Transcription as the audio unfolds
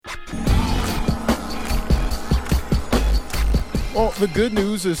Well, the good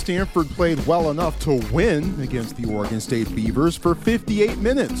news is Stanford played well enough to win against the Oregon State Beavers for 58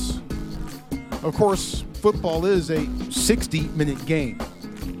 minutes. Of course, football is a 60-minute game,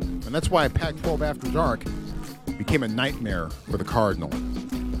 and that's why Pac-12 After Dark became a nightmare for the Cardinal.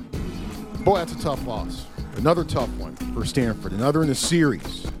 Boy, that's a tough loss. Another tough one for Stanford, another in the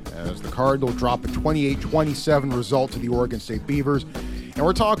series, as the Cardinal drop a 28-27 result to the Oregon State Beavers. And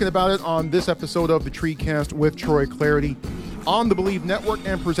we're talking about it on this episode of the TreeCast with Troy Clarity on the Believe Network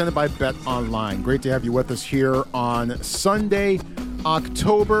and presented by Bet Online. Great to have you with us here on Sunday,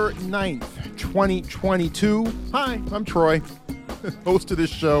 October 9th, 2022. Hi, I'm Troy, host of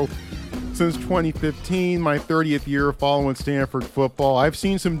this show since 2015, my 30th year following Stanford football. I've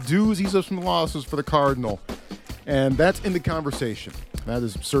seen some doozies of some losses for the Cardinal, and that's in the conversation. That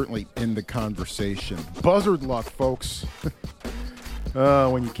is certainly in the conversation. Buzzard Luck, folks.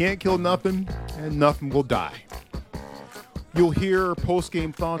 When you can't kill nothing, and nothing will die. You'll hear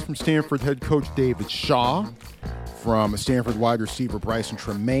post-game thoughts from Stanford head coach David Shaw, from Stanford wide receiver Brycen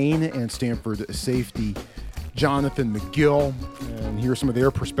Tremayne, and Stanford safety Jonathan McGill, and hear some of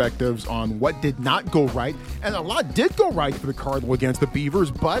their perspectives on what did not go right. And a lot did go right for the Cardinal against the Beavers,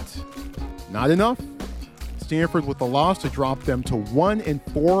 but not enough. Stanford with the loss to drop them to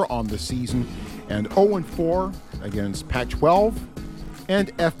 1-4 on the season and 0-4 against Pac-12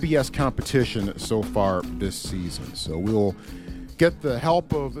 and FBS competition so far this season. So we'll get the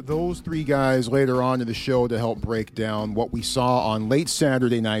help of those three guys later on in the show to help break down what we saw on late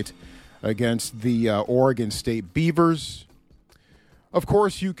Saturday night against the Oregon State Beavers. Of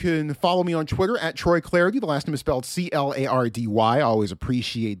course, you can follow me on Twitter at Troy Clarity. The last name is spelled Clardy. I always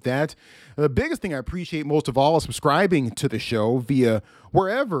appreciate that. The biggest thing I appreciate most of all is subscribing to the show via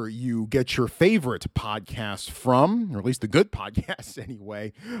wherever you get your favorite podcasts from, or at least the good podcasts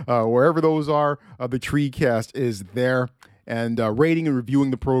anyway. Wherever those are, the TreeCast is there. And rating and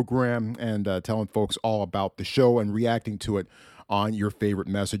reviewing the program and telling folks all about the show and reacting to it on your favorite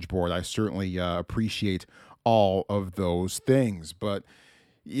message board. I certainly appreciate all of those things. But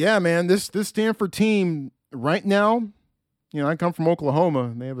yeah, man, this Stanford team right now, I come from Oklahoma,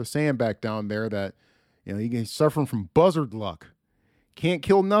 and they have a saying back down there that, you get suffering from buzzard luck. Can't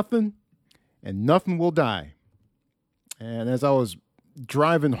kill nothing, and nothing will die. And as I was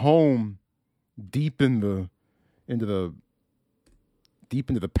driving home deep into the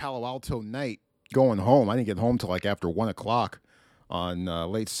Palo Alto night, going home, I didn't get home till like after 1 o'clock on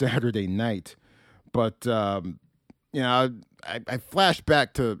late Saturday night. But, I flashed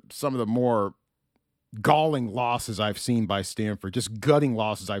back to some of the more galling losses I've seen by Stanford, just gutting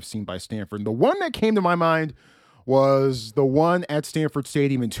losses I've seen by Stanford. And the one that came to my mind was the one at Stanford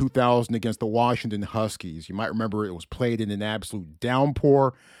Stadium in 2000 against the Washington Huskies. You might remember it was played in an absolute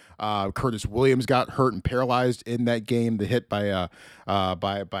downpour. Curtis Williams got hurt and paralyzed in that game. The hit by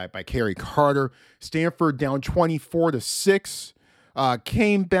Kerry Carter. Stanford down 24-6.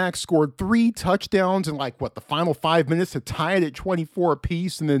 Came back, scored 3 touchdowns in the final 5 minutes to tie it at 24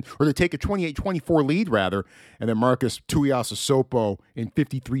 apiece, or to take a 28-24 lead rather. And then Marcus Tuiasosopo in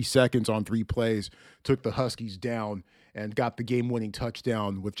 53 seconds on 3 plays took the Huskies down and got the game-winning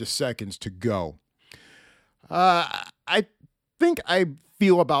touchdown with just seconds to go. I think I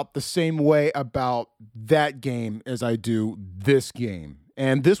feel about the same way about that game as I do this game.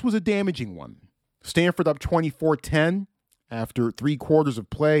 And this was a damaging one. Stanford up 24-10. After 3 quarters of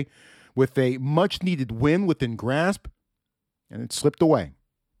play with a much-needed win within grasp, and it slipped away.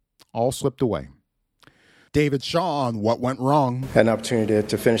 All slipped away. David Shaw on what went wrong. Had an opportunity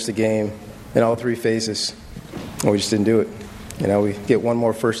to finish the game in all 3 phases, and we just didn't do it. We get one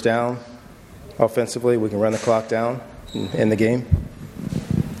more first down offensively, we can run the clock down and end the game.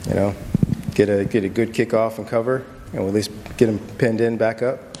 Get a good kickoff and cover, and we'll at least get them pinned in back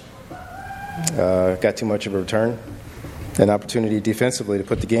up. Got too much of a return. An opportunity defensively to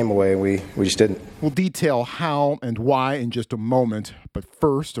put the game away, and we just didn't. We'll detail how and why in just a moment, but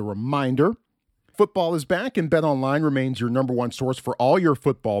first, a reminder. Football is back, and BetOnline remains your number one source for all your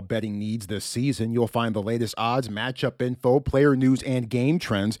football betting needs this season. You'll find the latest odds, matchup info, player news, and game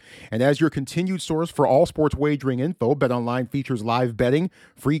trends. And as your continued source for all sports wagering info, BetOnline features live betting,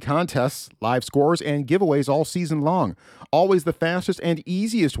 free contests, live scores, and giveaways all season long. Always the fastest and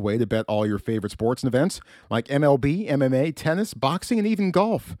easiest way to bet all your favorite sports and events like MLB, MMA, tennis, boxing, and even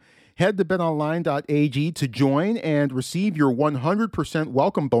golf. Head to betonline.ag to join and receive your 100%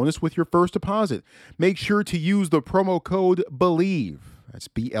 welcome bonus with your first deposit. Make sure to use the promo code BELIEVE, that's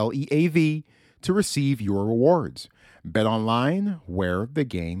BLEAV, to receive your rewards. BetOnline, where the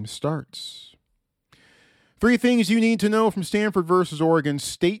game starts. 3 things you need to know from Stanford versus Oregon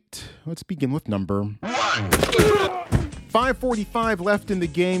State. Let's begin with number 1. 5:45 left in the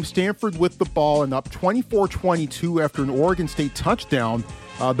game. Stanford with the ball and up 24-22 after an Oregon State touchdown.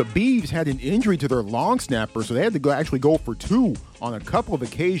 The Beavs had an injury to their long snapper, so they had to actually go for two on a couple of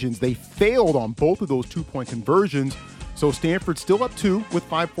occasions. They failed on both of those two-point conversions, so Stanford still up 2 with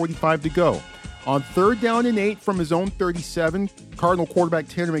 5:45 to go. On 3rd down and 8 from his own 37, Cardinal quarterback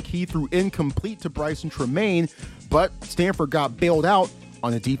Tanner McKee threw incomplete to Brycen Tremayne, but Stanford got bailed out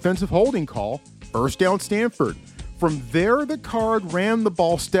on a defensive holding call. First down Stanford. From there, the Card ran the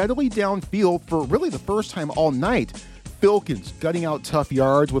ball steadily downfield for really the first time all night. Filkins gutting out tough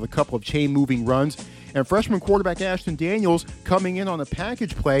yards with a couple of chain-moving runs, and freshman quarterback Ashton Daniels coming in on a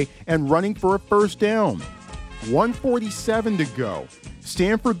package play and running for a first down. 1:47 to go.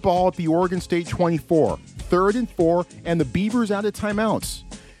 Stanford ball at the Oregon State 24. 3rd and 4, and the Beavers out of timeouts.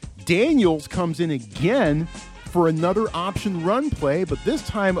 Daniels comes in again for another option run play, but this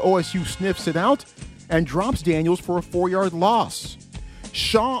time OSU sniffs it out and drops Daniels for a 4-yard loss.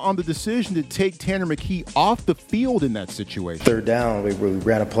 Shaw on the decision to take Tanner McKee off the field in that situation. 3rd down, we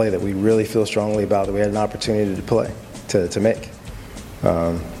ran a play that we really feel strongly about, that we had an opportunity to play, to make.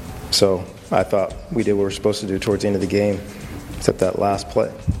 So I thought we did what we were supposed to do towards the end of the game, except that last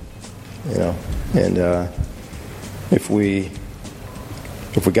play. And if we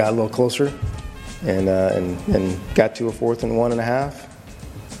got a little closer and got to a 4th and 1.5,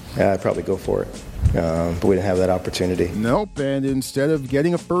 I'd probably go for it. But we didn't have that opportunity. Nope, and instead of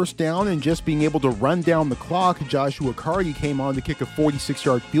getting a first down and just being able to run down the clock, Joshua Carty came on to kick a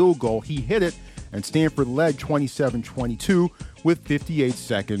 46-yard field goal. He hit it, and Stanford led 27-22 with 58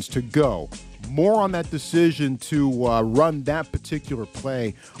 seconds to go. More on that decision to run that particular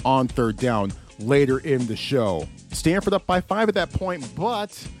play on 3rd down later in the show. Stanford up by 5 at that point,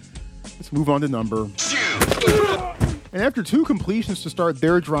 but let's move on to number 2. And after 2 completions to start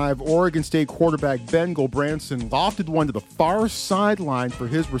their drive, Oregon State quarterback Ben Gulbranson lofted one to the far sideline for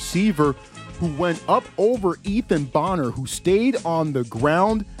his receiver, who went up over Ethan Bonner, who stayed on the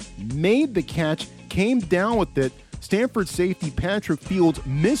ground, made the catch, came down with it. Stanford safety Patrick Fields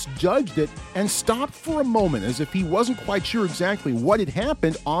misjudged it and stopped for a moment as if he wasn't quite sure exactly what had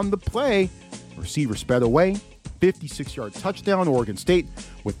happened on the play. Receiver sped away. 56-yard touchdown, Oregon State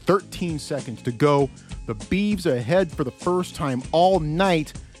with 13 seconds to go. The Beavs ahead for the first time all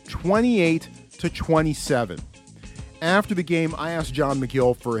night, 28-27. After the game, I asked John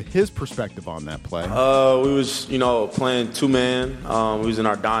McGill for his perspective on that play. We was, playing two-man. We was in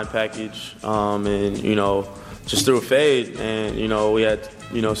our dime package, and, just threw a fade. And, we had,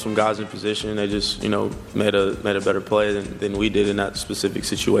 some guys in position. They just, made a better play than we did in that specific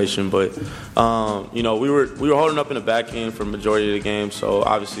situation. But, we were holding up in the back end for the majority of the game. So,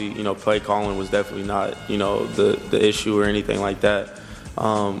 obviously, play calling was definitely not, the issue or anything like that.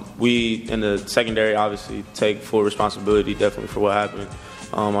 We, in the secondary, obviously take full responsibility definitely for what happened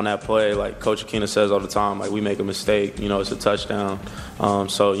on that play. Like Coach Akina says all the time, like, we make a mistake, it's a touchdown.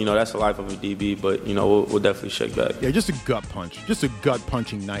 So, that's the life of a DB, but, we'll definitely shake back. Yeah, just a gut punch. Just a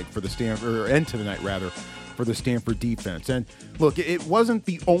gut-punching night for the end to the night, rather, for the Stanford defense. And, look, it wasn't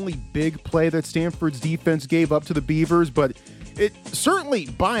the only big play that Stanford's defense gave up to the Beavers, but it certainly,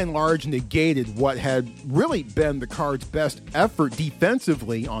 by and large, negated what had really been the Cards' best effort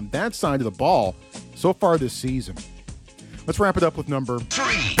defensively on that side of the ball so far this season. Let's wrap it up with number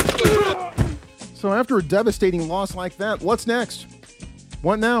 3. So after a devastating loss like that, what's next?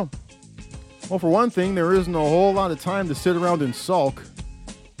 What now? Well, for one thing, there isn't a whole lot of time to sit around and sulk.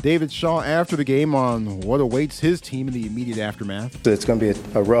 David Shaw after the game on what awaits his team in the immediate aftermath. It's going to be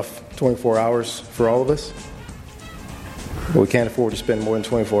a rough 24 hours for all of us. But we can't afford to spend more than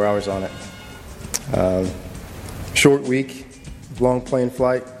 24 hours on it. Short week, long plane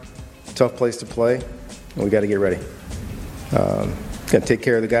flight, tough place to play, and we got to get ready. Got to take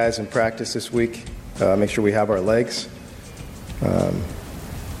care of the guys in practice this week, make sure we have our legs. I'm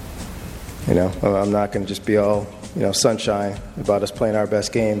not going to just be all, sunshine about us playing our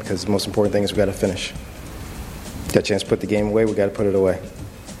best game, because the most important thing is we got to finish. Got a chance to put the game away, we got to put it away.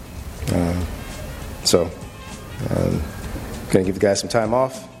 Going to give the guys some time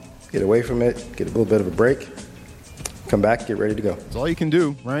off, get away from it, get a little bit of a break, come back, get ready to go. That's all you can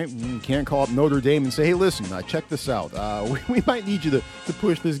do, right? You can't call up Notre Dame and say, hey, listen, check this out. We might need you to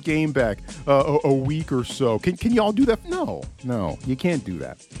push this game back a week or so. Can you all do that? No, you can't do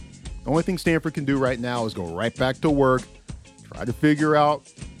that. The only thing Stanford can do right now is go right back to work, try to figure out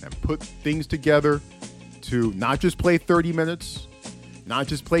and put things together to not just play 30 minutes, not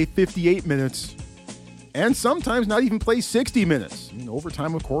just play 58 minutes, and sometimes not even play 60 minutes.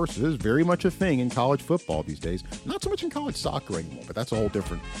 Overtime, of course, is very much a thing in college football these days. Not so much in college soccer anymore, but that's a whole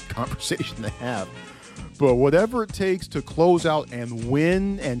different conversation to have. But whatever it takes to close out and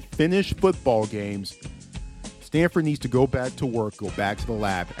win and finish football games, Stanford needs to go back to work, go back to the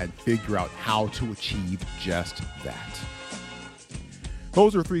lab, and figure out how to achieve just that.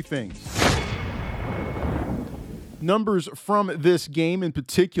 Those are three things. Numbers from this game in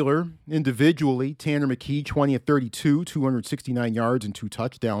particular, individually, Tanner McKee, 20 of 32, 269 yards and 2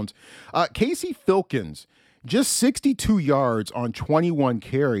 touchdowns. Casey Filkins, just 62 yards on 21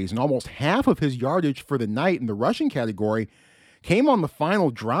 carries, and almost half of his yardage for the night in the rushing category came on the final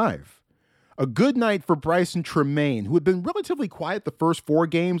drive. A good night for Brycen Tremayne, who had been relatively quiet the first 4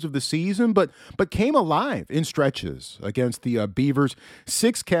 games of the season, but came alive in stretches against the Beavers.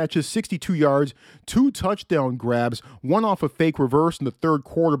 6 catches, 62 yards, 2 touchdown grabs, one off a fake reverse in the third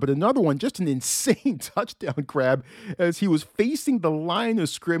quarter, but another one, just an insane touchdown grab as he was facing the line of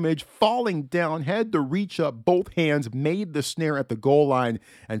scrimmage, falling down, had to reach up both hands, made the snare at the goal line,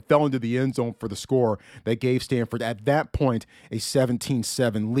 and fell into the end zone for the score that gave Stanford, at that point, a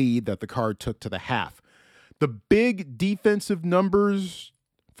 17-7 lead that the Card took to the half. The big defensive numbers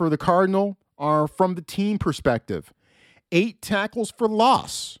for the Cardinal are from the team perspective. 8 tackles for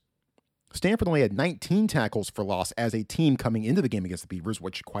loss. Stanford only had 19 tackles for loss as a team coming into the game against the Beavers,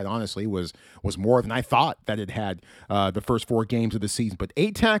 which quite honestly was more than I thought that it had the first 4 games of the season. But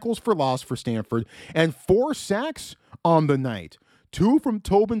 8 tackles for loss for Stanford and 4 sacks on the night. 2 from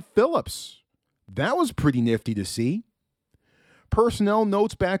Tobin Phillips. That was pretty nifty to see. Personnel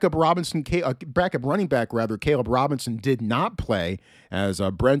notes, backup running back Caleb Robinson did not play as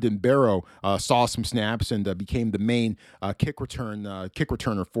Brendan Barrow saw some snaps and became the main kick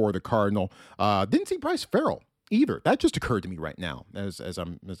returner for the Cardinal. Didn't see Bryce Farrell either. That just occurred to me right now as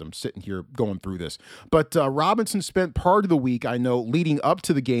I'm sitting here going through this. But Robinson spent part of the week, I know, leading up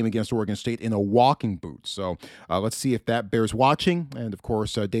to the game against Oregon State in a walking boot. So let's see if that bears watching. And of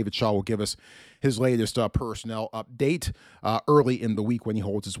course, David Shaw will give us his latest personnel update early in the week when he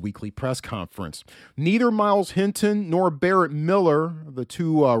holds his weekly press conference. Neither Miles Hinton nor Barrett Miller, the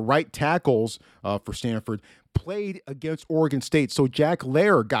 2 right tackles for Stanford, played against Oregon State. So Jack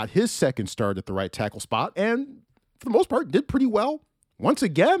Lair got his second start at the right tackle spot and, for the most part, did pretty well. Once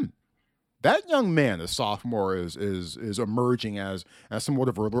again, that young man, a sophomore, is emerging as somewhat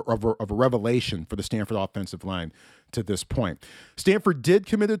of a revelation for the Stanford offensive line to this point. Stanford did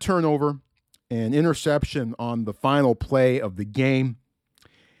commit a turnover, an interception on the final play of the game.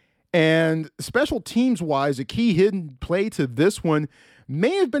 And special teams-wise, a key hidden play to this one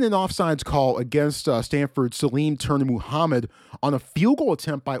may have been an offsides call against Stanford's Salim Turner Muhammad on a field goal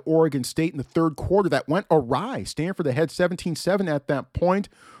attempt by Oregon State in the third quarter that went awry. Stanford ahead 17-7 at that point.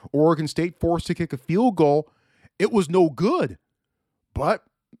 Oregon State forced to kick a field goal. It was no good. But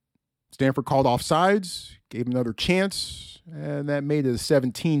Stanford called offsides, gave him another chance, and that made it a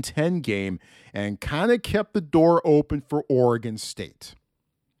 17-10 game and kind of kept the door open for Oregon State.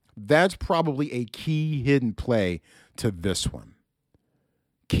 That's probably a key hidden play to this one.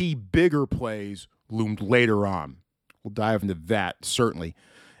 Key bigger plays loomed later on. We'll dive into that, certainly,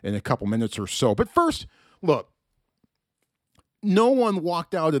 in a couple minutes or so. But first, look, no one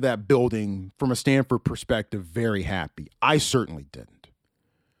walked out of that building from a Stanford perspective very happy. I certainly didn't.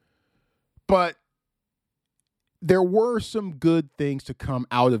 But there were some good things to come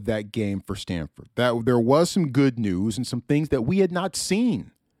out of that game for Stanford. There was some good news and some things that we had not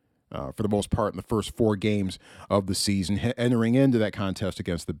seen for the most part in the first 4 games of the season, entering into that contest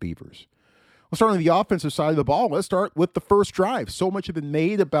against the Beavers. We'll start on the offensive side of the ball. Let's start with the first drive. So much had been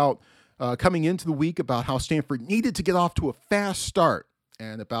made about coming into the week about how Stanford needed to get off to a fast start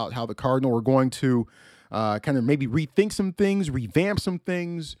and about how the Cardinal were going to kind of maybe rethink some things, revamp some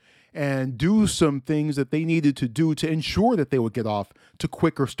things, and do some things that they needed to do to ensure that they would get off to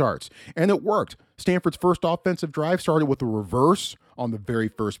quicker starts. And it worked. Stanford's first offensive drive started with a reverse on the very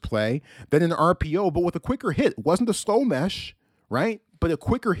first play, then an RPO, but with a quicker hit. It wasn't a slow mesh, right? But a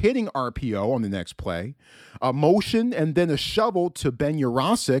quicker hitting RPO on the next play. A motion and then a shovel to Ben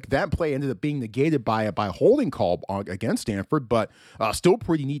Urasic. That play ended up being negated by a holding call against Stanford, but still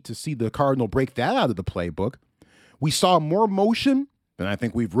pretty neat to see the Cardinal break that out of the playbook. We saw more motion than I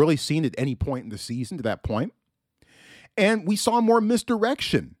think we've really seen at any point in the season to that point. And we saw more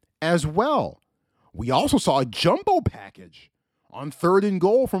misdirection as well. We also saw a jumbo package on 3rd and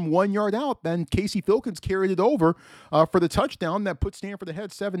goal from 1 yard out. Then Casey Filkins carried it over for the touchdown that put Stanford ahead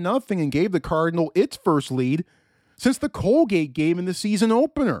 7-0 and gave the Cardinal its first lead since the Colgate game in the season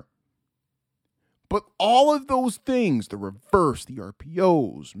opener. But all of those things, the reverse, the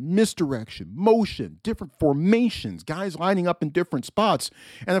RPOs, misdirection, motion, different formations, guys lining up in different spots,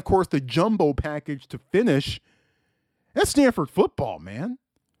 and of course the jumbo package to finish, that's Stanford football, man.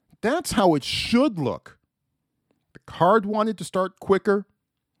 That's how it should look. The Card wanted to start quicker,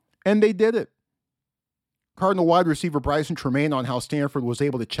 and they did it. Cardinal wide receiver Brycen Tremayne on how Stanford was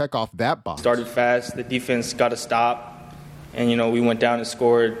able to check off that box. Started fast. The defense got to stop. And, we went down and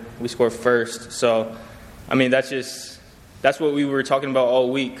scored. We scored first. So, that's what we were talking about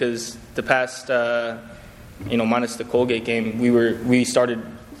all week, because the past, minus the Colgate game, we started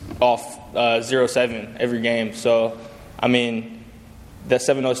off 0-7 every game. So, that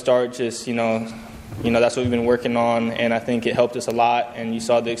 7-0 start just, that's what we've been working on, and I think it helped us a lot. And you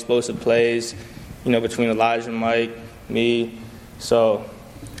saw the explosive plays, between Elijah, Mike, me. So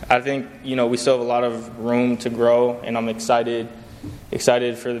I think, we still have a lot of room to grow, and I'm excited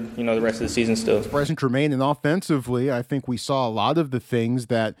for, the rest of the season still. Brycen Tremayne, and offensively, I think we saw a lot of the things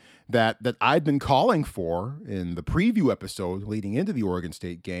that I'd been calling for in the preview episode leading into the Oregon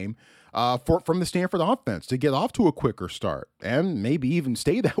State game from the Stanford offense to get off to a quicker start and maybe even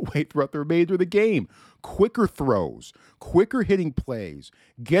stay that way throughout the remainder of the game. Quicker throws, quicker hitting plays,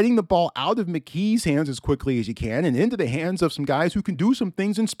 getting the ball out of McKee's hands as quickly as you can and into the hands of some guys who can do some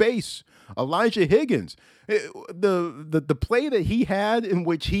things in space. Elijah Higgins, the play that he had in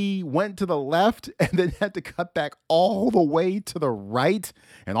which he went to the left and then had to cut back all the way to the right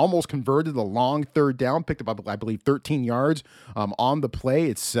and almost converted a long third down, picked up, I believe, 13 yards on the play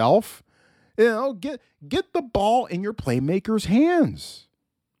itself. Get the ball in your playmakers' hands.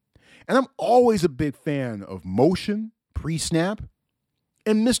 And I'm always a big fan of motion, pre-snap,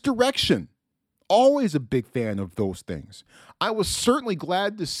 and misdirection. Always a big fan of those things. I was certainly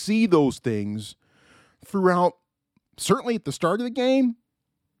glad to see those things throughout, certainly at the start of the game,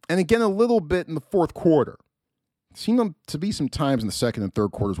 and again a little bit in the fourth quarter. Seemed to be some times in the second and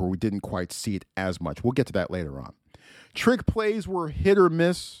third quarters where we didn't quite see it as much. We'll get to that later on. Trick plays were hit or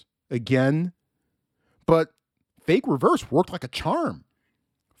miss again, but fake reverse worked like a charm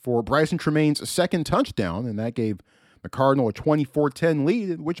for Brycen Tremayne's second touchdown, and that gave the Cardinal a 24-10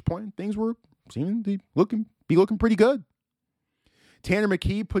 lead, at which point things were seeming to be looking pretty good. Tanner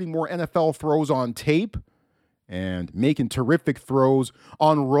McKee putting more NFL throws on tape and making terrific throws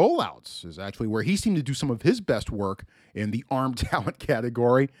on rollouts is actually where he seemed to do some of his best work in the arm talent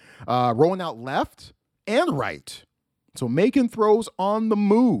category, rolling out left and right. So making throws on the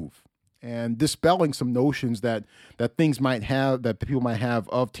move and dispelling some notions that people might have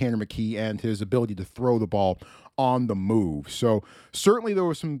of Tanner McKee and his ability to throw the ball on the move. So certainly there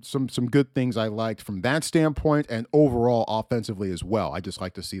were some good things I liked from that standpoint, and overall offensively as well. I just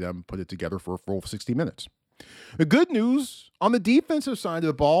like to see them put it together for a full 60 minutes. The good news on the defensive side of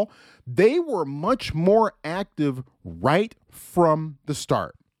the ball, they were much more active right from the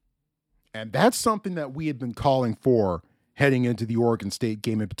start. And that's something that we had been calling for heading into the Oregon State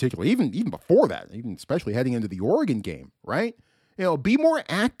game in particular, even before that, even especially heading into the Oregon game, right? Be more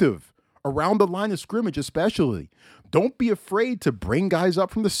active around the line of scrimmage, especially. Don't be afraid to bring guys up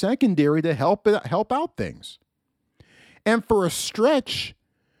from the secondary to help out things. And for a stretch,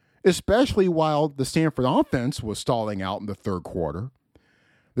 especially while the Stanford offense was stalling out in the third quarter,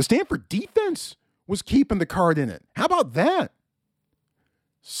 the Stanford defense was keeping the Card in it. How about that?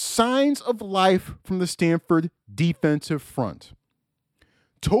 Signs of life from the Stanford defensive front.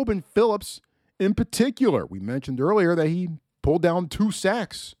 Tobin Phillips in particular, we mentioned earlier that he pulled down 2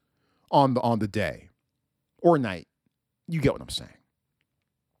 sacks on the day or night. You get what I'm saying.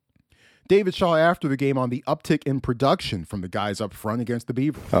 David Shaw after the game on the uptick in production from the guys up front against the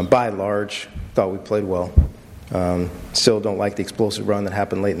Beavers. By and large, thought we played well. Still don't like the explosive run that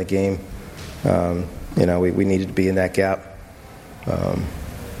happened late in the game. We needed to be in that gap.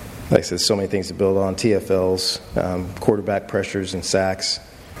 Like I said, so many things to build on. TFLs, quarterback pressures and sacks.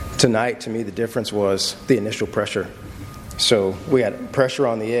 Tonight, to me, the difference was the initial pressure. So we had pressure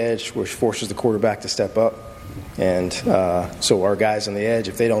on the edge, which forces the quarterback to step up. And so our guys on the edge,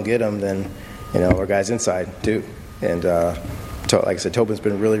 if they don't get them, then our guys inside do. And like I said, Tobin's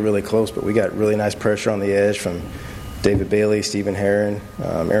been really, really close, but we got really nice pressure on the edge from David Bailey, Stephen Herron,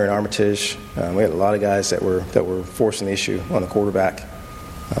 Aaron Armitage. We had a lot of guys that were forcing the issue on the quarterback.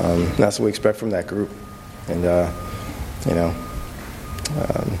 That's what we expect from that group. And I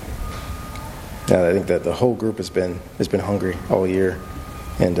think that the whole group has been hungry all year.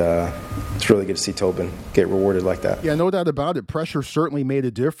 And it's really good to see Tobin get rewarded like that. Yeah, no doubt about it. Pressure certainly made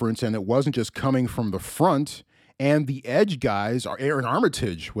a difference, and it wasn't just coming from the front. And the edge guys are Aaron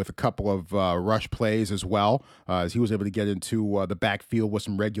Armitage with a couple of rush plays as well, as he was able to get into the backfield with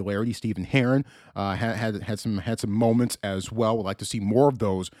some regularity. Stephen Herron had some moments as well. We'd like to see more of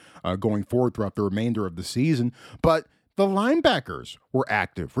those going forward throughout the remainder of the season. But the linebackers were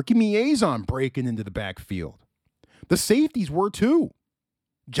active. Ricky Miezon breaking into the backfield. The safeties were too.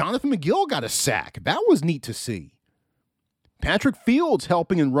 Jonathan McGill got a sack. That was neat to see. Patrick Fields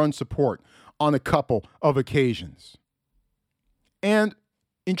helping in run support on a couple of occasions. And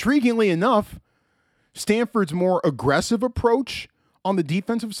intriguingly enough, Stanford's more aggressive approach on the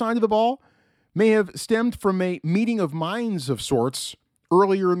defensive side of the ball may have stemmed from a meeting of minds of sorts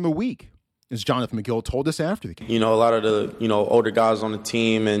earlier in the week, as Jonathan McGill told us after the game. You know, a lot of the, older guys on the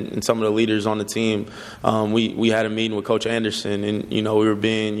team and some of the leaders on the team, we had a meeting with Coach Anderson, and, we were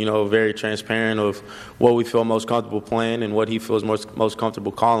being, very transparent of what we feel most comfortable playing and what he feels most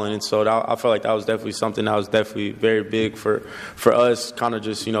comfortable calling. And so I felt like that was definitely something that was definitely very big for us, kind of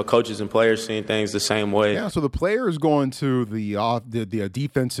just, coaches and players seeing things the same way. Yeah, so the players going to the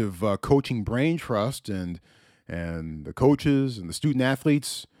defensive coaching brain trust and the coaches and the student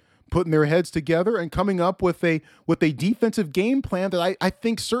athletes putting their heads together and coming up with a defensive game plan that I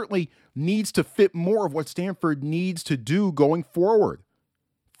think certainly needs to fit more of what Stanford needs to do going forward.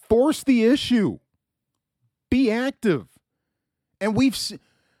 Force the issue. Be active. And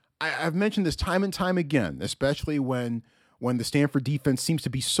I've mentioned this time and time again, especially when the Stanford defense seems to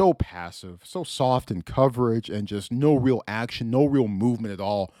be so passive, so soft in coverage, and just no real action, no real movement at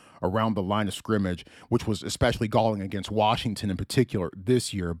all around the line of scrimmage, which was especially galling against Washington in particular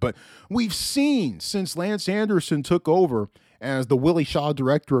this year. But we've seen since Lance Anderson took over as the Willie Shaw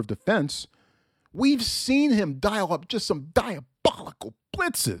director of defense, we've seen him dial up just some diabolical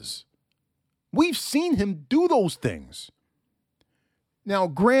blitzes. We've seen him do those things. Now,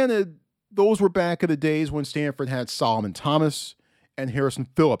 granted, those were back in the days when Stanford had Solomon Thomas and Harrison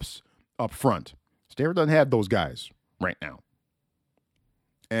Phillips up front. Stanford doesn't have those guys right now.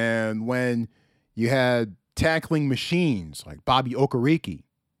 And when you had tackling machines like Bobby Okereke,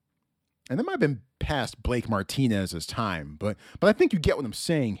 and that might have been past Blake Martinez's time, but I think you get what I'm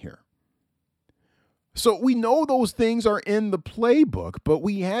saying here. So we know those things are in the playbook, but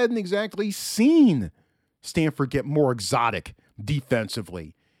we hadn't exactly seen Stanford get more exotic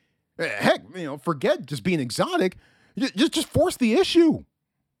defensively. Heck, forget just being exotic. Just force the issue.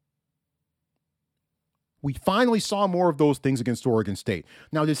 We finally saw more of those things against Oregon State.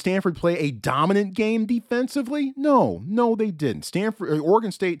 Now, did Stanford play a dominant game defensively? No, they didn't.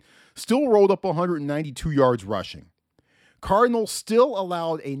 Oregon State still rolled up 192 yards rushing. Cardinals still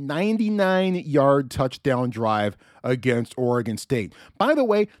allowed a 99-yard touchdown drive against Oregon State. By the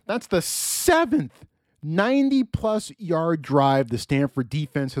way, that's the 7th 90-plus yard drive the Stanford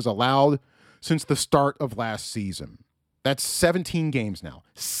defense has allowed since the start of last season. That's 17 games now.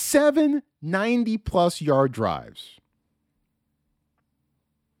 7 90-plus yard drives.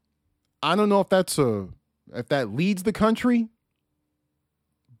 I don't know if that leads the country,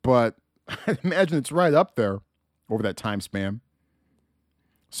 but I imagine it's right up there over that time span.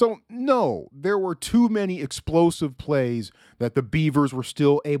 So, no, there were too many explosive plays that the Beavers were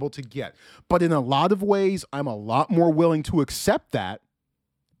still able to get. But in a lot of ways, I'm a lot more willing to accept that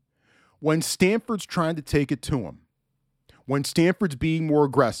when Stanford's trying to take it to them. When Stanford's being more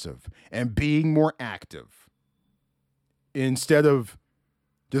aggressive and being more active, instead of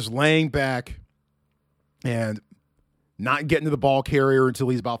just laying back and not getting to the ball carrier until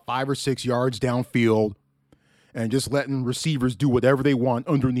he's about 5 or 6 yards downfield and just letting receivers do whatever they want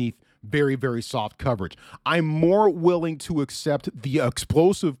underneath very, very soft coverage. I'm more willing to accept the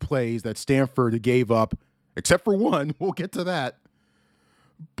explosive plays that Stanford gave up, except for one. We'll get to that.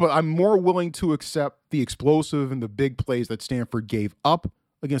 But I'm more willing to accept the explosive and the big plays that Stanford gave up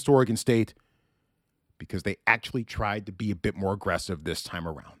against Oregon State because they actually tried to be a bit more aggressive this time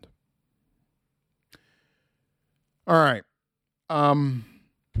around. All right.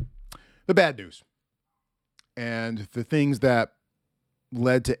 The bad news and the things that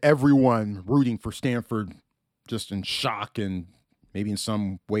led to everyone rooting for Stanford just in shock and maybe in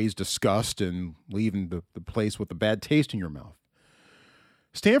some ways disgust and leaving the place with a bad taste in your mouth.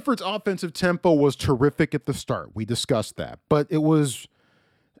 Stanford's offensive tempo was terrific at the start. We discussed that. But it was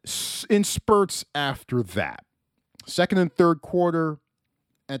in spurts after that. Second and third quarter,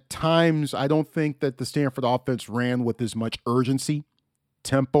 at times, I don't think that the Stanford offense ran with as much urgency,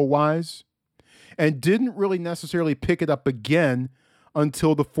 tempo-wise, and didn't really necessarily pick it up again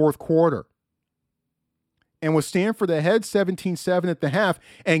until the fourth quarter. And with Stanford ahead 17-7 at the half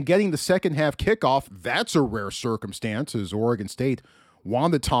and getting the second half kickoff, that's a rare circumstance as Oregon State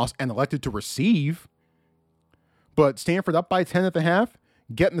won the toss and elected to receive. But Stanford up by 10 at the half,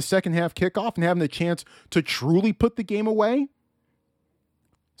 getting the second half kickoff and having the chance to truly put the game away.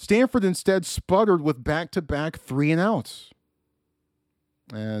 Stanford instead sputtered with back-to-back 3-and-outs.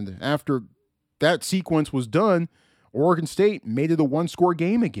 And after that sequence was done, Oregon State made it a one-score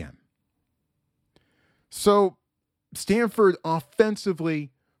game again. So Stanford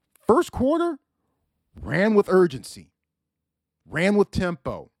offensively, first quarter, ran with urgency, ran with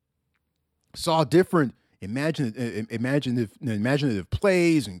tempo, saw different imaginative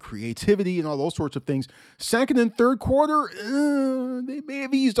plays and creativity and all those sorts of things. Second and third quarter, they may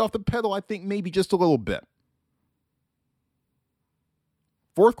have eased off the pedal, I think maybe just a little bit.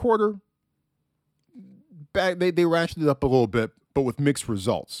 Fourth quarter, back they ratcheted it up a little bit, but with mixed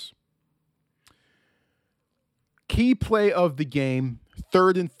results. Key play of the game,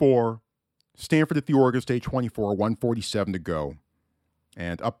 3rd and 4, Stanford at the Oregon State 24, 147 to go,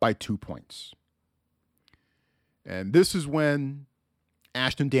 and up by 2 points. And this is when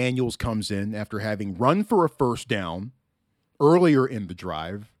Ashton Daniels comes in after having run for a first down earlier in the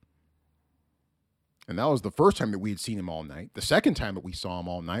drive. And that was the first time that we had seen him all night. The second time that we saw him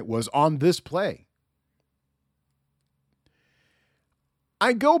all night was on this play.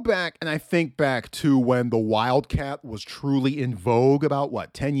 I go back and I think back to when the Wildcat was truly in vogue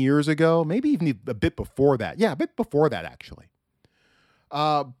about, 10 years ago? Maybe even a bit before that. Yeah, a bit before that, actually.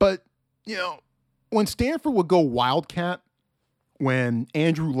 But, when Stanford would go Wildcat, when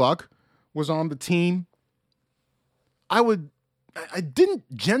Andrew Luck was on the team, I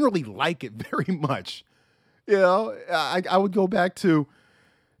didn't generally like it very much. I would go back to,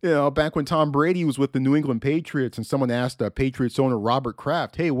 back when Tom Brady was with the New England Patriots and someone asked Patriots owner Robert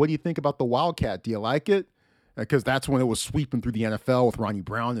Kraft, hey, what do you think about the Wildcat? Do you like it? Because that's when it was sweeping through the NFL with Ronnie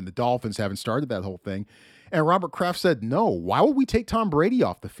Brown and the Dolphins having started that whole thing. And Robert Kraft said, no, why would we take Tom Brady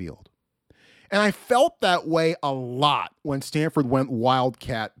off the field? And I felt that way a lot when Stanford went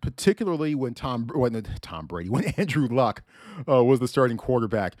Wildcat, particularly when when Andrew Luck was the starting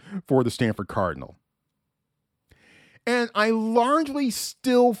quarterback for the Stanford Cardinal. And I largely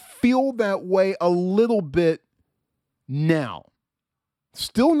still feel that way a little bit now.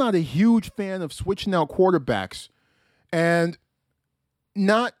 Still not a huge fan of switching out quarterbacks, and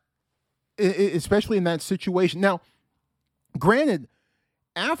not, especially in that situation. Now, granted,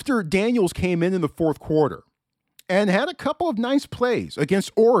 after Daniels came in the fourth quarter and had a couple of nice plays against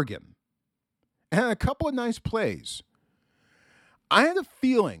Oregon, I had a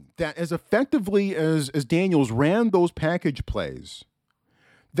feeling that as effectively as Daniels ran those package plays,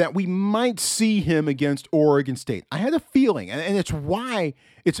 that we might see him against Oregon State. I had a feeling, and it's why,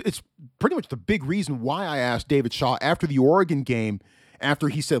 it's pretty much the big reason why I asked David Shaw after the Oregon game, after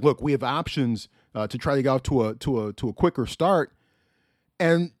he said, look, we have options to try to get out to a quicker start.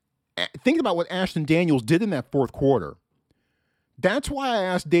 And thinking about what Ashton Daniels did in that fourth quarter, that's why I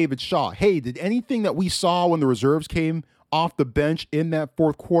asked David Shaw, hey, did anything that we saw when the reserves came off the bench in that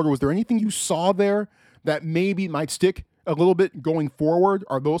fourth quarter, was there anything you saw there that maybe might stick a little bit going forward?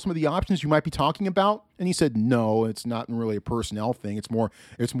 Are those some of the options you might be talking about? And he said, no, it's not really a personnel thing. It's more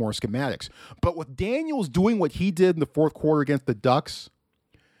schematics. But with Daniels doing what he did in the fourth quarter against the Ducks,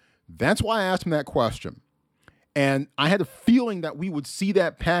 that's why I asked him that question. And I had a feeling that we would see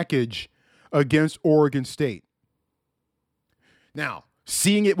that package against Oregon State. Now,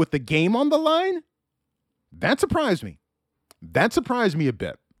 seeing it with the game on the line, that surprised me. That surprised me a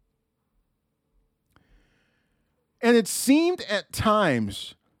bit. And it seemed at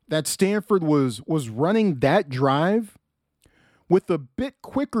times that Stanford was running that drive with a bit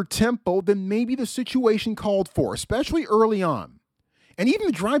quicker tempo than maybe the situation called for, especially early on. And even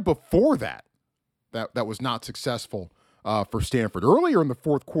the drive before that was not successful for Stanford. Earlier in the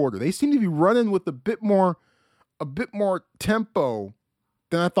fourth quarter, they seemed to be running with a bit more tempo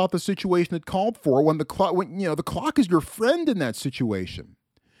than I thought the situation had called for. When the clock is your friend in that situation,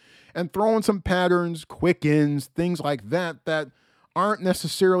 and throwing some patterns, quick ins, things like that aren't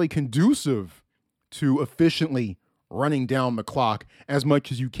necessarily conducive to efficiently running down the clock as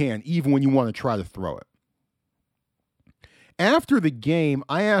much as you can, even when you want to try to throw it. After the game,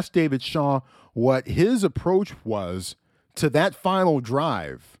 I asked David Shaw what his approach was to that final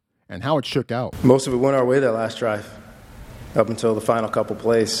drive and how it shook out. Most of it went our way that last drive, up until the final couple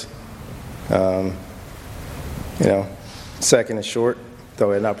plays. Second and short, thought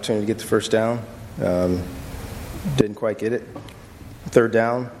we had an opportunity to get the first down. Didn't quite get it. Third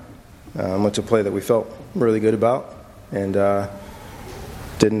down, went to a play that we felt really good about, and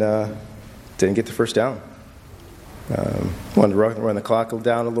didn't get the first down. Wanted to run the clock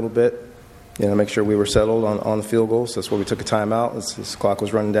down a little bit, make sure we were settled on the field goals. That's why we took a timeout as the clock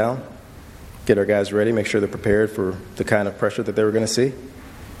was running down. Get our guys ready, make sure they're prepared for the kind of pressure that they were going to see,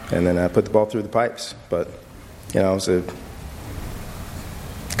 and then put the ball through the pipes. But, it was a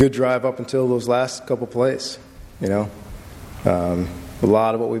good drive up until those last couple plays, A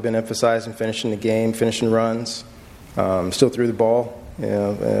lot of what we've been emphasizing, finishing the game, finishing runs, still threw the ball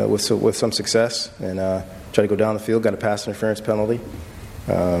with some success, and try to go down the field. Got a pass interference penalty.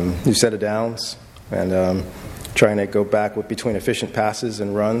 New set of downs, and trying to go back between efficient passes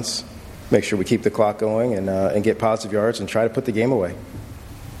and runs, make sure we keep the clock going, and get positive yards and try to put the game away.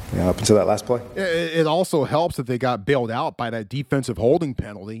 Up until that last play. It also helps that they got bailed out by that defensive holding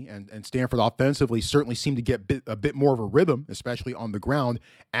penalty, and Stanford offensively certainly seemed to get a bit more of a rhythm, especially on the ground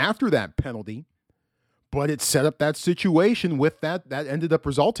after that penalty. But it set up that situation with that ended up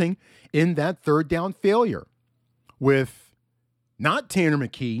resulting in that third down failure with not Tanner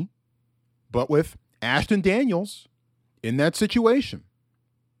McKee, but with Ashton Daniels in that situation.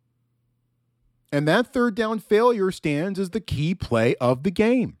 And that third down failure stands as the key play of the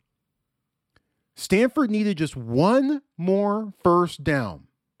game. Stanford needed just one more first down.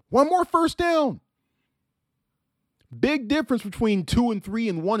 One more first down. Big difference between 2 and 3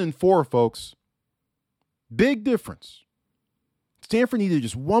 and 1 and 4, folks. Big difference. Stanford needed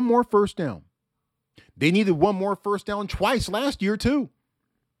just one more first down. They needed one more first down twice last year, too,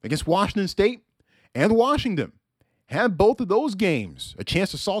 against Washington State and Washington. Had both of those games, a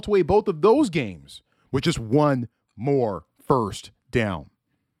chance to salt away both of those games with just one more first down.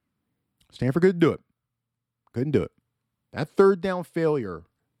 Stanford couldn't do it. Couldn't do it. That third down failure,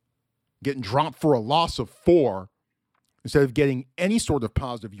 getting dropped for a loss of 4 instead of getting any sort of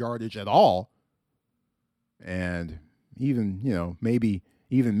positive yardage at all, and even, maybe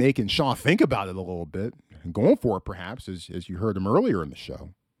even making Shaw think about it a little bit and going for it perhaps, as you heard him earlier in the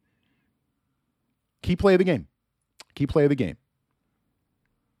show. Key play of the game. Key play of the game.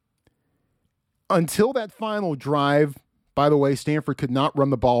 Until that final drive, by the way, Stanford could not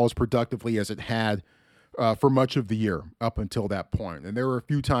run the ball as productively as it had for much of the year up until that point. And there were a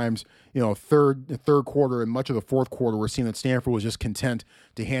few times, third quarter and much of the fourth quarter, we're seeing that Stanford was just content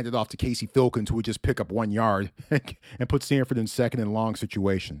to hand it off to Casey Filkins, who would just pick up 1 yard and put Stanford in second and long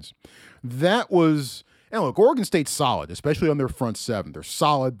situations. That was, and look, Oregon State's solid, especially on their front seven. They're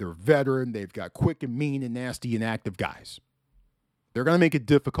solid, they're veteran, they've got quick and mean and nasty and active guys. They're going to make it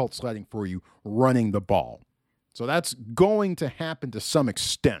difficult sledding for you running the ball. So that's going to happen to some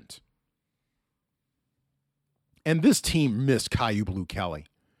extent. And this team missed Caillou Blue-Kelly.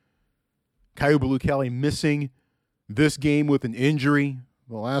 Caillou Blue-Kelly missing this game with an injury.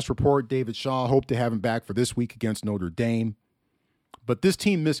 The last report, David Shaw hoped to have him back for this week against Notre Dame. But this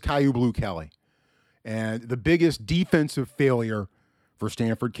team missed Caillou Blue-Kelly. And the biggest defensive failure for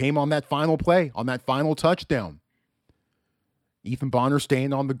Stanford came on that final play, on that final touchdown. Ethan Bonner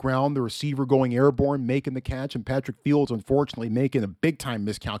staying on the ground, the receiver going airborne, making the catch, and Patrick Fields, unfortunately, making a big-time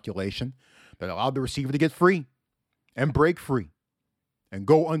miscalculation that allowed the receiver to get free and break free and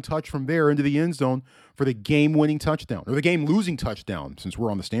go untouched from there into the end zone for the game-winning touchdown, or the game-losing touchdown, since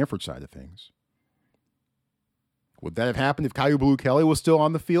we're on the Stanford side of things. Would that have happened if Caillou Blue-Kelly was still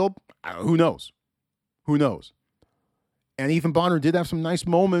on the field? Who knows? Who knows? And Ethan Bonner did have some nice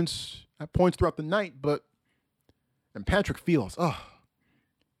moments at points throughout the night, and Patrick Fields, out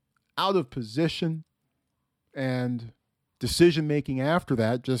of position, and decision-making after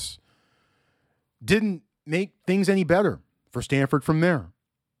that just didn't make things any better for Stanford from there.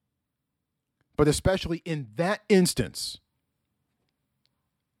 But especially in that instance,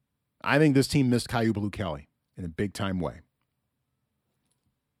 I think this team missed Caillou Blue-Kelly in a big-time way.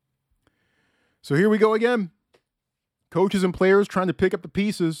 So here we go again. Coaches and players trying to pick up the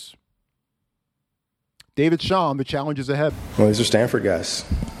pieces. David Shaw, the challenge is ahead. Well, these are Stanford guys,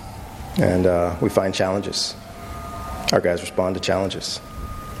 and we find challenges. Our guys respond to challenges.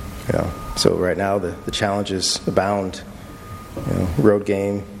 So right now the challenges abound. Road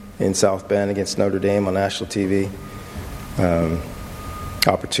game in South Bend against Notre Dame on national TV.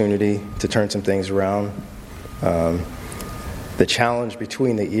 Opportunity to turn some things around. The challenge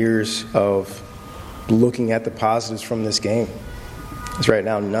between the ears of looking at the positives from this game is right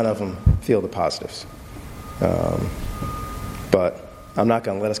now none of them feel the positives. But I'm not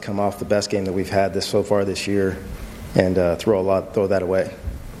going to let us come off the best game that we've had so far this year and throw that away.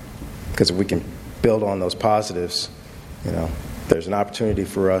 Because if we can build on those positives, there's an opportunity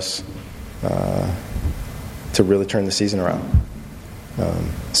for us to really turn the season around.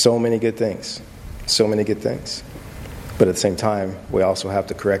 So many good things. But at the same time, we also have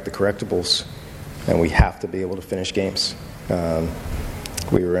to correct the correctables, and we have to be able to finish games.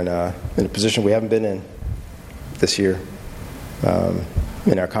 We were in a position we haven't been in this year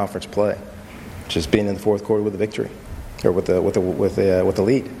in our conference play, just being in the fourth quarter with a victory or with a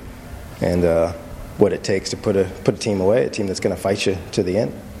lead, and what it takes to put a team away, a team that's going to fight you to the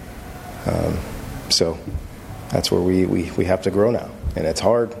end. So that's where we have to grow now, and it's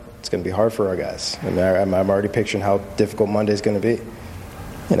hard. It's going to be hard for our guys. I'm already picturing how difficult Monday's going to be.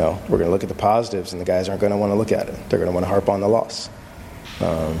 we're going to look at the positives, and the guys aren't going to want to look at it. They're going to want to harp on the loss.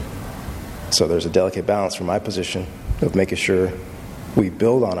 So there's a delicate balance from my position of making sure we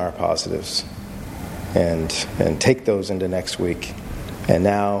build on our positives and take those into next week, and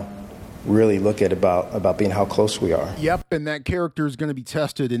now really look at about being how close we are. Yep, and that character is going to be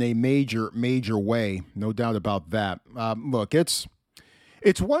tested in a major way, no doubt about that. Look, it's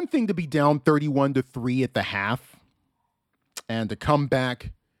one thing to be down 31-3 at the half and to come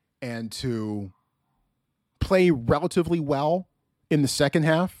back and to play relatively well in the second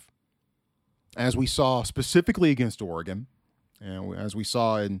half, as we saw specifically against Oregon, and as we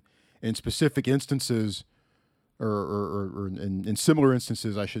saw in specific instances, or in similar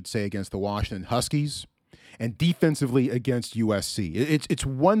instances, I should say, against the Washington Huskies, and defensively against USC. It's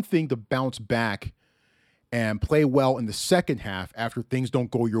one thing to bounce back and play well in the second half after things don't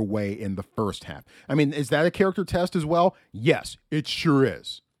go your way in the first half. I mean, is that a character test as well? Yes, it sure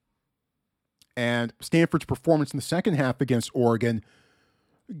is. And Stanford's performance in the second half against Oregon,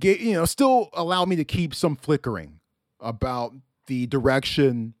 still allowed me to keep some flickering about the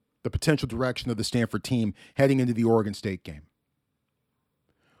potential direction of the Stanford team heading into the Oregon State game.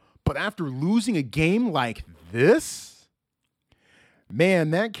 But after losing a game like this,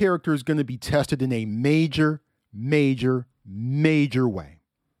 man, that character is going to be tested in a major way.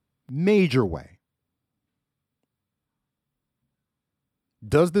 Major way.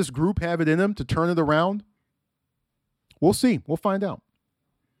 Does this group have it in them to turn it around? We'll see. We'll find out.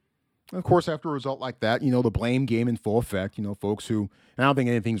 And of course, after a result like that, the blame game in full effect. Folks who, and I don't think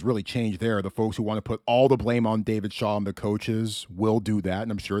anything's really changed there. The folks who want to put all the blame on David Shaw and the coaches will do that,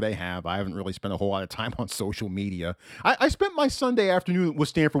 and I'm sure they have. I haven't really spent a whole lot of time on social media. I spent my Sunday afternoon with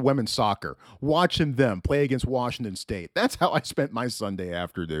Stanford women's soccer, watching them play against Washington State. That's how I spent my Sunday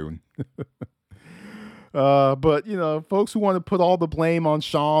afternoon. But folks who want to put all the blame on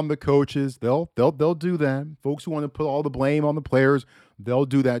Shaw and the coaches, they'll do that. Folks who want to put all the blame on the players, they'll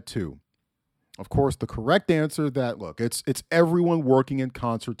do that too. Of course, the correct answer that, look, it's everyone working in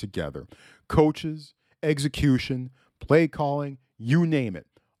concert together. Coaches, execution, play calling, you name it.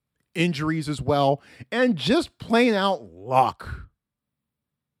 Injuries as well, and just plain out luck.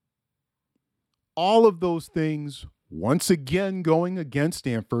 All of those things, once again, going against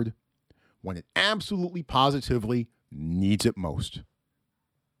Stanford when it absolutely positively needs it most.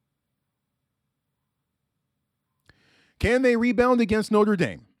 Can they rebound against Notre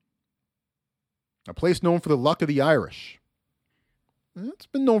Dame? A place known for the luck of the Irish. It's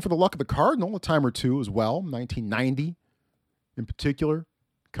been known for the luck of the Cardinal a time or two as well. 1990 in particular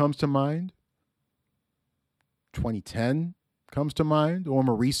comes to mind. 2010 comes to mind. Orr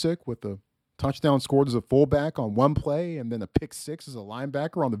Maricic with a touchdown scored as a fullback on one play and then a pick six as a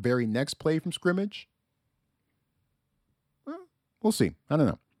linebacker on the very next play from scrimmage. We'll see. I don't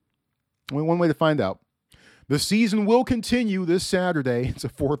know. Only one way to find out. The season will continue this Saturday. It's a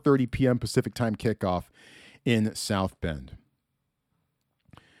 4:30 p.m. Pacific time kickoff in South Bend.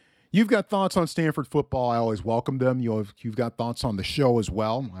 You've got thoughts on Stanford football. I always welcome them. You've got thoughts on the show as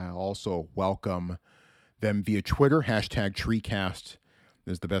well. I also welcome them via Twitter. #TreeCast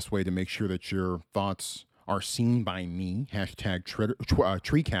is the best way to make sure that your thoughts are seen by me.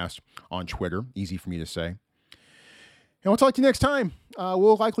 #TreeCast on Twitter. Easy for me to say. And we'll talk to you next time.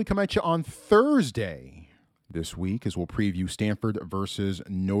 We'll likely come at you on Thursday this week as we'll preview Stanford versus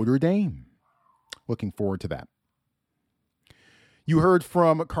Notre Dame. Looking forward to that. You heard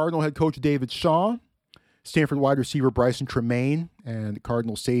from Cardinal head coach David Shaw, Stanford wide receiver Brycen Tremayne, and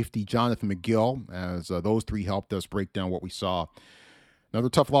Cardinal safety Jonathan McGill, as those three helped us break down what we saw. Another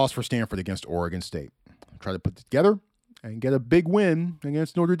tough loss for Stanford against Oregon State. Try to put it together and get a big win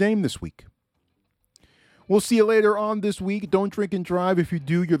against Notre Dame this week. We'll see you later on this week. Don't drink and drive. If you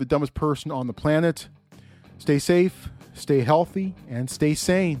do, you're the dumbest person on the planet. Stay safe, stay healthy, and stay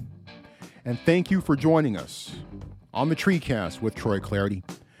sane. And thank you for joining us on the TreeCast with Troy Clarity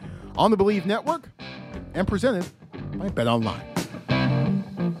on the Believe Network and presented by BetOnline.